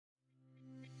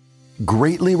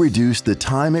greatly reduce the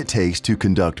time it takes to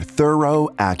conduct thorough,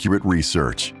 accurate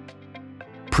research.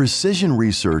 Precision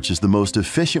research is the most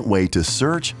efficient way to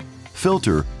search,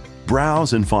 filter,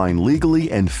 browse, and find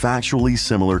legally and factually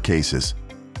similar cases.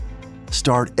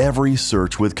 Start every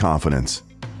search with confidence.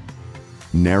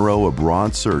 Narrow a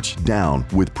broad search down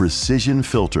with precision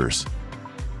filters.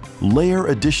 Layer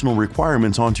additional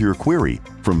requirements onto your query,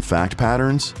 from fact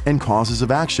patterns and causes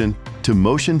of action to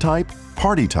motion type,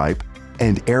 party type,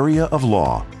 and area of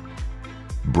law.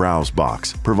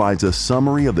 BrowseBox provides a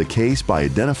summary of the case by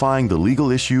identifying the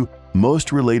legal issue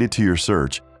most related to your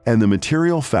search and the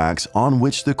material facts on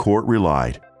which the court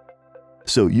relied,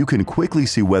 so you can quickly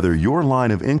see whether your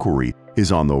line of inquiry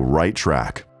is on the right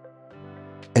track.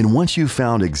 And once you've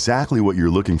found exactly what you're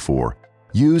looking for,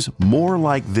 use More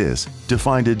Like This to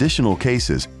find additional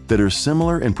cases that are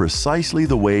similar in precisely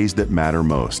the ways that matter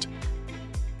most.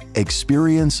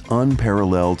 Experience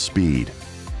unparalleled speed,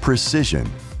 precision,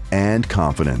 and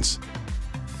confidence.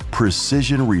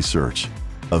 Precision Research,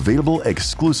 available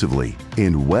exclusively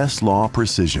in Westlaw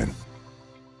Precision.